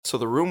So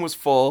the room was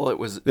full.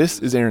 This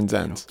is Aaron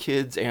Zenz,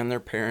 kids and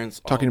their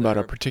parents. Talking about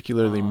a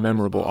particularly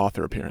memorable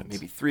author appearance.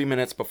 Maybe 3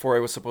 minutes before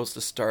I was supposed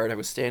to start, I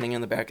was standing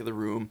in the back of the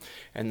room,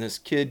 and this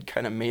kid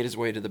kind of made his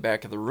way to the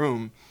back of the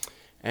room,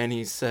 and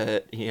he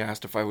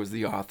asked if I was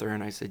the author,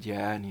 and I said,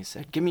 yeah, and he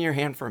said, give me your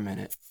hand for a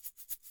minute.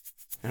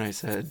 And I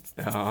said,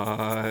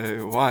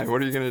 why?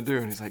 What are you going to do?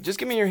 And he's like, just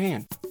give me your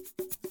hand.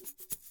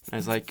 I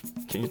was like,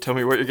 can you tell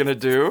me what you're going to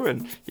do?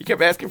 And he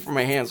kept asking for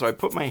my hand, so I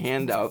put my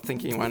hand out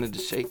thinking he wanted to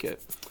shake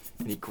it.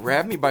 And he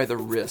grabbed me by the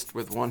wrist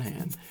with one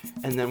hand,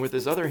 and then with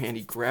his other hand,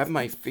 he grabbed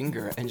my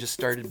finger and just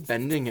started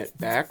bending it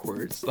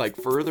backwards, like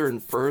further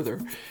and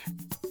further.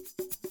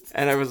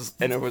 And it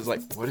was like,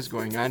 what is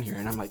going on here?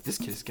 And I'm like, this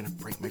kid is going to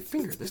break my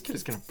finger. This kid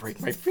is going to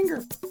break my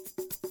finger.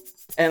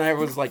 And I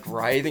was like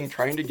writhing,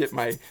 trying to get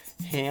my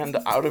hand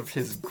out of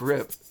his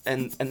grip.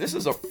 And this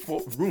is a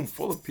full room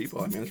full of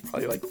people. I mean, there's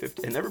probably like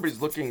 50, and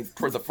everybody's looking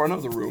toward the front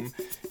of the room.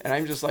 And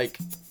I'm just like,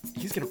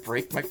 he's going to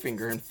break my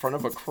finger in front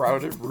of a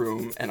crowded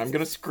room, and I'm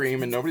going to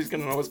scream, and nobody's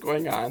going to know what's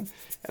going on.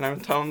 And I'm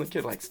telling the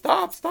kid, like,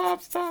 stop,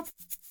 stop, stop.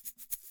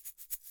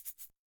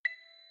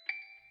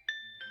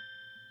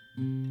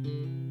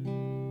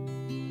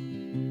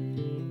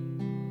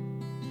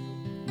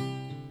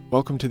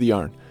 Welcome to The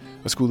Yarn,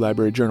 a school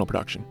library journal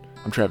production.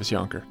 I'm Travis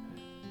Yonker.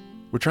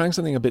 We're trying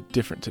something a bit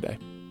different today.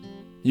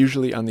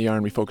 Usually on The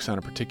Yarn, we focus on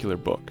a particular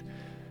book.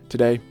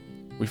 Today,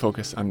 we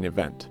focus on an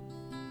event,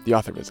 the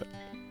author visit.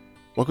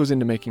 What goes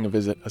into making a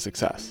visit a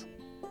success?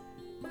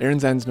 Aaron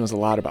Zenz knows a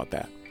lot about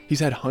that. He's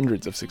had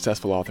hundreds of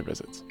successful author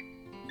visits,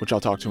 which I'll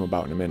talk to him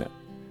about in a minute.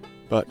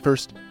 But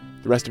first,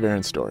 the rest of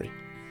Aaron's story,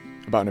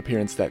 about an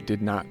appearance that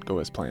did not go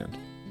as planned.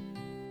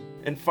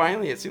 And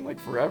finally, it seemed like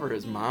forever,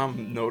 his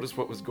mom noticed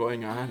what was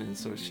going on, and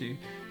so she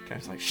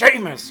kind of was like,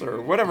 Seamus,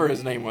 or whatever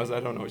his name was, I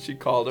don't know. She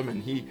called him,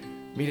 and he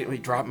immediately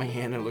dropped my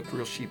hand and looked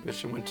real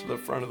sheepish and went to the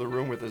front of the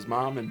room with his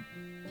mom, and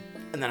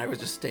then I was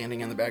just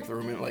standing in the back of the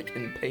room and like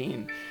in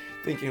pain,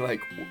 thinking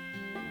like,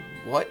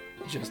 what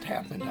just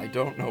happened? I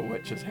don't know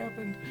what just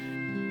happened.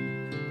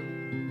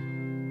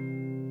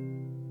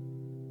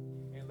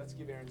 And let's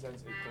give Aaron Zenz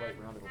a polite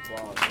round of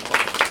applause.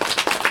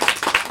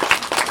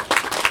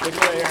 Good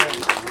day,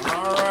 Aaron.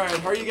 All right,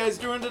 how are you guys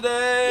doing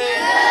today?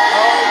 Yeah!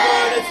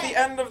 Oh, good. It's the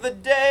end of the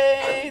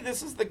day.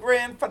 This is the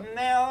grand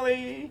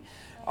finale.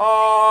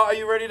 Are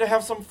you ready to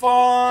have some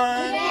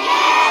fun?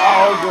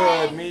 Yeah! Oh,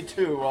 good. Me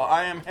too. Well,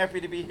 I am happy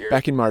to be here.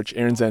 Back in March,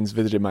 Aaron Zenz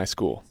visited my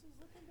school.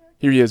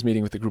 Here he is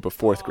meeting with a group of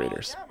fourth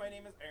graders.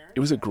 It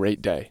was a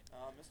great day.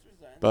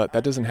 But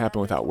that doesn't happen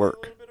without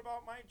work.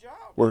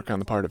 Work on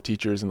the part of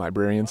teachers and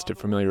librarians to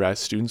familiarize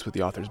students with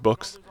the author's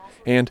books,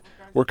 and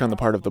work on the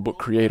part of the book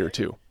creator,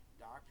 too.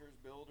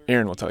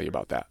 Aaron will tell you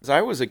about that.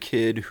 I was a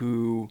kid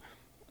who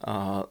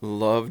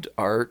loved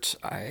art.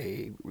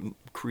 I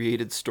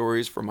created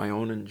stories for my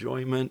own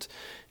enjoyment.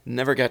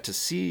 Never got to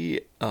see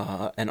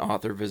an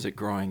author visit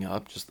growing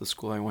up. Just the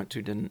school I went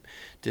to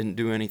didn't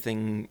do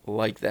anything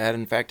like that.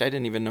 In fact, I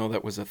didn't even know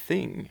that was a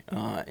thing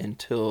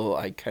until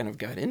I kind of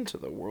got into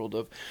the world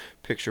of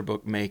picture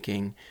book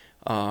making.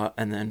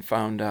 And then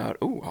found out,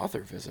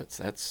 author visits.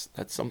 That's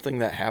something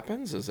that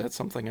happens? Is that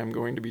something I'm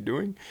going to be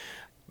doing?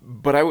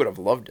 But I would have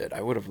loved it.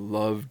 I would have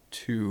loved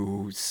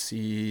to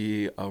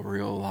see a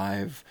real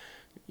live,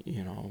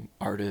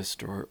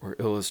 artist or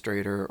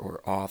illustrator or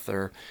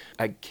author.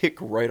 I kick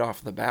right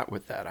off the bat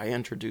with that. I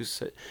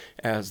introduce it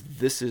as,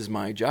 this is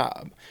my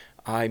job.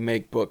 I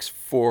make books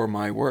for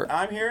my work.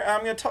 I'm here.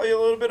 I'm going to tell you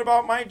a little bit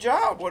about my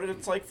job, what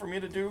it's like for me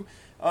to do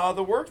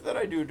the work that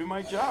I do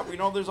my job. We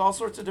know there's all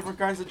sorts of different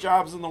kinds of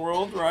jobs in the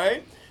world,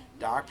 right?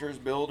 Doctors,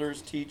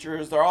 builders,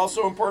 teachers. They're all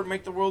so important to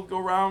make the world go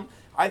round.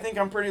 I think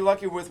I'm pretty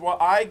lucky with what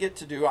I get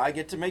to do. I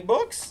get to make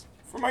books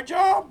for my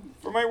job,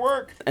 for my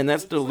work. And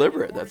that's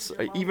deliberate. That's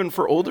even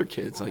for older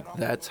kids. Like,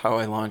 that's how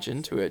I launch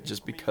into it,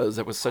 just because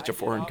that was such a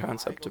foreign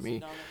concept to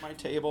me. At my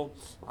table,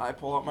 I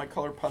pull out my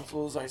color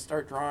pencils, I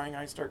start drawing,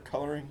 I start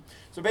coloring.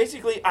 So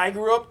basically, I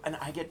grew up and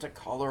I get to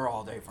color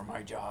all day for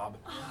my job.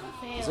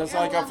 Does that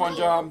sound like a fun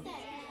job?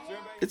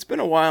 It's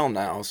been a while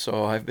now,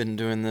 so I've been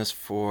doing this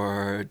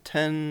for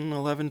 10,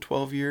 11,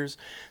 12 years.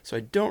 So I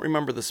don't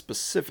remember the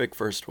specific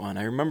first one.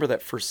 I remember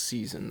that first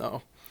season,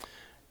 though.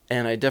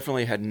 And I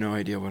definitely had no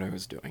idea what I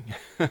was doing.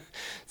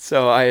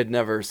 So I had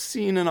never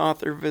seen an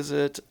author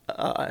visit.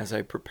 As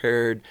I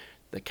prepared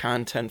the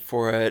content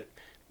for it,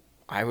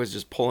 I was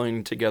just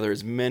pulling together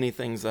as many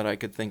things that I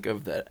could think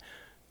of that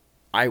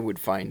I would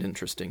find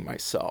interesting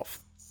myself.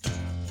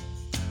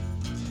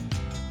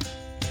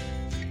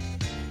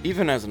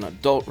 Even as an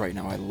adult right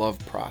now, I love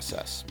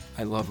process.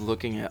 I love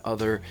looking at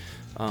other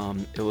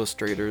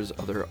illustrators,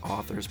 other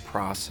authors'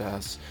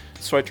 process.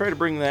 So I try to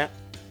bring that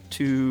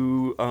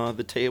to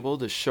the table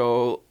to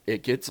show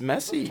it gets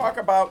messy. Let's talk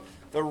about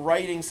the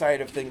writing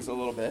side of things a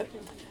little bit.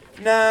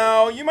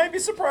 Now, you might be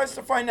surprised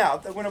to find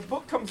out that when a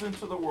book comes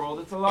into the world,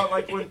 it's a lot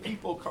like when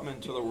people come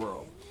into the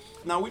world.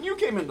 Now, when you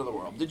came into the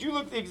world, did you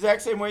look the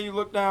exact same way you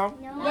look now?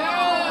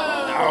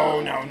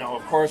 No,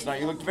 of course not.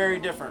 You looked very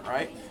different,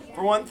 right?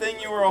 For one thing,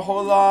 you were a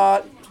whole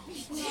lot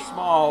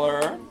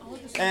smaller,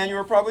 and you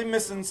were probably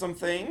missing some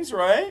things,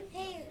 right?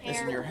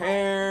 missing your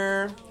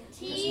hair,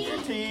 missing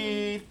your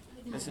teeth,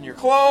 missing your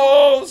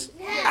clothes.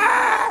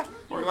 Ah!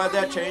 We're glad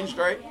that changed,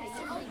 right?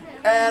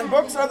 And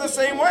books are the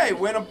same way.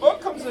 When a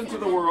book comes into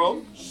the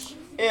world,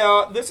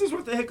 this is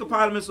what the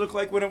hippopotamus looked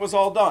like when it was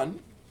all done.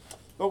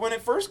 But when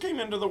it first came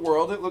into the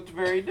world, it looked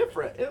very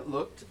different. It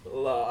looked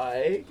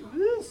like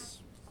this.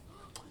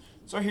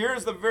 So here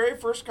is the very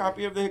first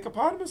copy of the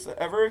hippopotamus that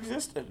ever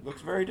existed. It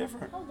looks very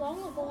different. How long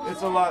ago was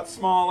It's a lot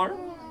smaller.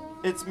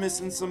 It's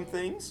missing some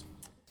things.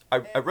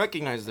 I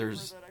recognize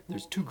there's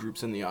two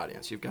groups in the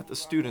audience. You've got the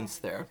students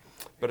there,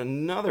 but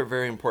another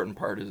very important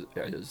part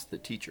is the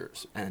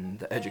teachers and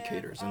the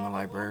educators and the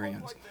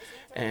librarians.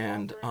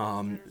 And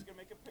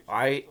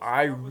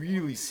I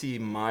really see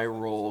my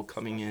role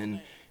coming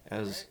in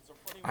as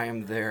I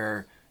am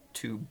there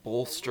to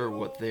bolster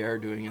what they are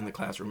doing in the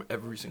classroom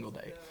every single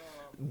day.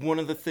 One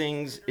of the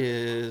things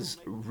is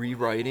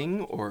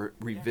rewriting or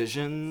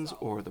revisions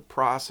or the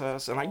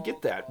process, and I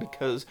get that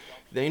because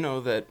they know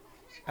that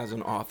as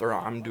an author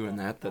I'm doing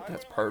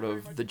that's part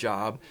of the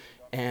job,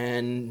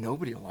 and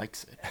nobody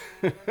likes it.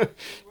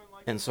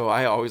 And so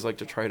I always like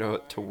to try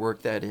to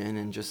work that in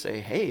and just say,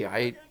 hey,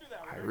 I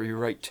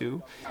rewrite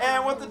too.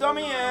 And what the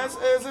dummy is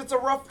it's a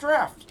rough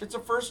draft. It's a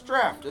first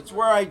draft. It's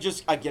where I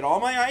get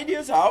all my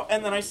ideas out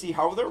and then I see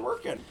how they're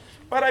working.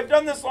 But I've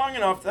done this long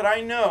enough that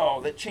I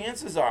know that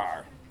chances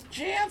are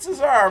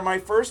my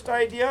first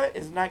idea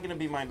is not going to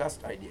be my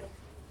best idea.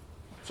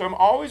 So I'm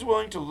always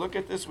willing to look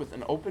at this with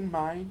an open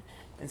mind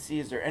and see,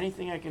 is there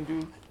anything I can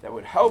do that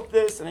would help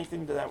this,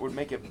 anything that would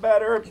make it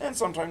better? And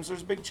sometimes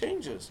there's big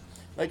changes.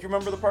 Like, you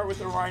remember the part with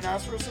the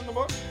rhinoceros in the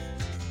book?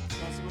 You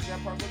want to see what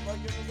that part looked like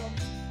in the dummy?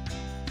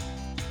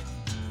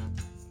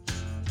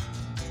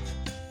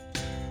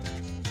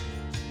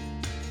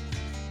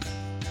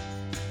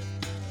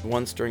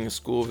 Once during a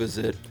school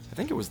visit, I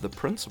think it was the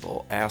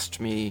principal, asked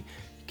me,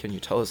 can you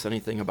tell us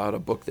anything about a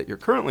book that you're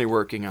currently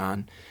working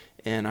on?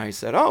 And I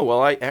said, oh,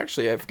 well,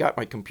 I've got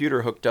my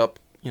computer hooked up,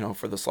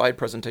 for the slide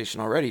presentation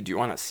already. Do you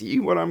want to see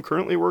what I'm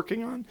currently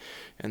working on?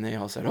 And they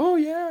all said, oh,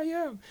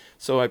 yeah.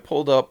 So I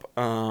pulled up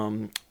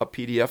a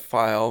PDF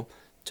file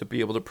to be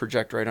able to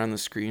project right on the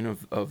screen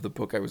of the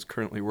book I was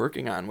currently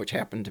working on, which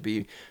happened to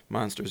be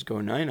Monsters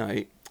Go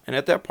Night-Night. And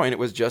at that point, it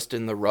was just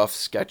in the rough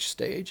sketch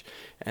stage.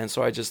 And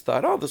so I just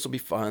thought, oh, this will be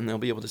fun. They'll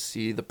be able to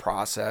see the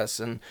process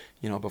and,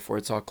 before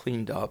it's all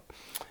cleaned up.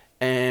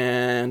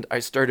 And I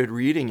started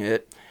reading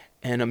it,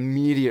 and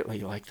immediately,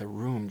 the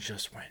room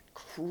just went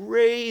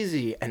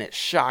crazy. And it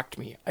shocked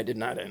me. I did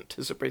not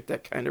anticipate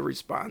that kind of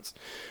response.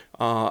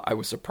 I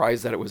was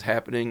surprised that it was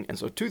happening. And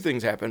so two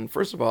things happened.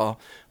 First of all,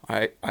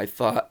 I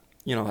thought,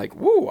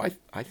 whoa,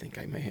 I think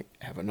I may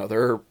have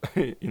another,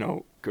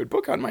 good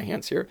book on my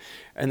hands here.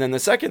 And then the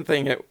second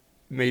thing it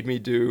made me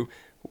do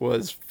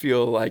was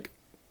feel like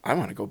I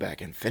want to go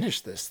back and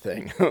finish this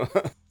thing.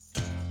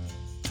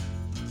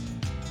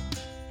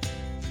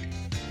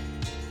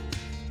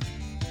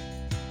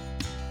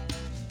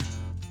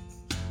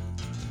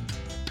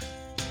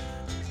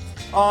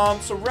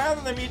 So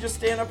rather than me just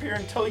stand up here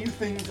and tell you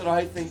things that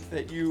I think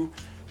that you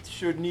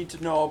should need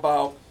to know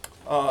about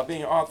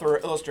being an author or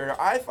illustrator,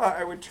 I thought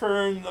I would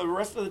turn the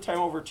rest of the time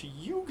over to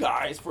you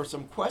guys for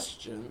some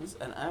questions,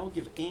 and I will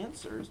give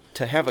answers.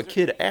 To have a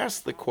kid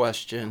ask the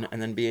question and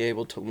then be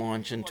able to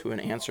launch into an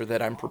answer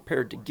that I'm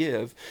prepared to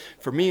give,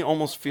 for me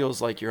almost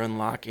feels like you're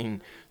unlocking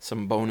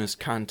some bonus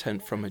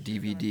content from a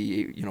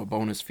DVD,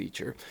 bonus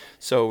feature.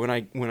 So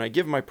when I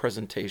give my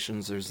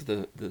presentations, there's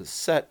the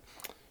set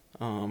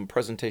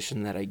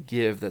presentation that I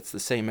give that's the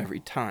same every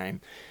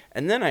time.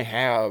 And then I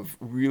have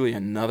really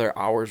another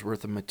hour's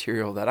worth of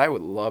material that I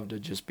would love to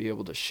just be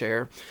able to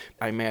share.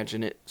 I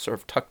imagine it sort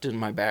of tucked in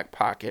my back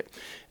pocket.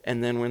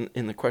 And then when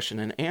in the question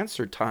and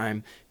answer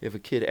time, if a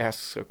kid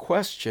asks a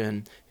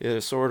question, it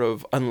sort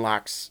of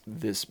unlocks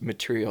this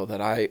material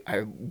that I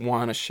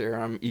want to share,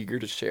 I'm eager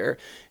to share,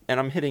 and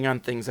I'm hitting on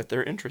things that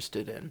they're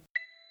interested in.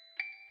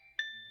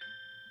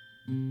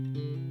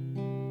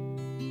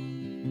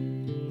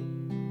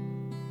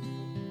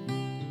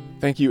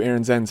 Thank you,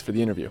 Aaron Zenz, for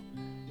the interview.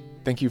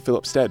 Thank you,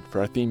 Philip Stead,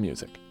 for our theme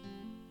music.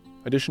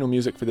 Additional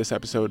music for this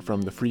episode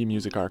from the Free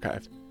Music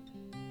Archive.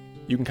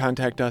 You can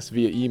contact us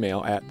via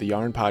email at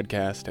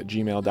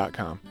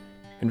theyarnpodcast@gmail.com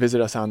and visit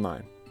us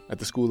online at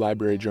the School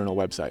Library Journal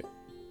website.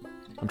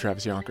 I'm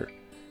Travis Yonker.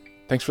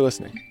 Thanks for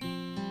listening.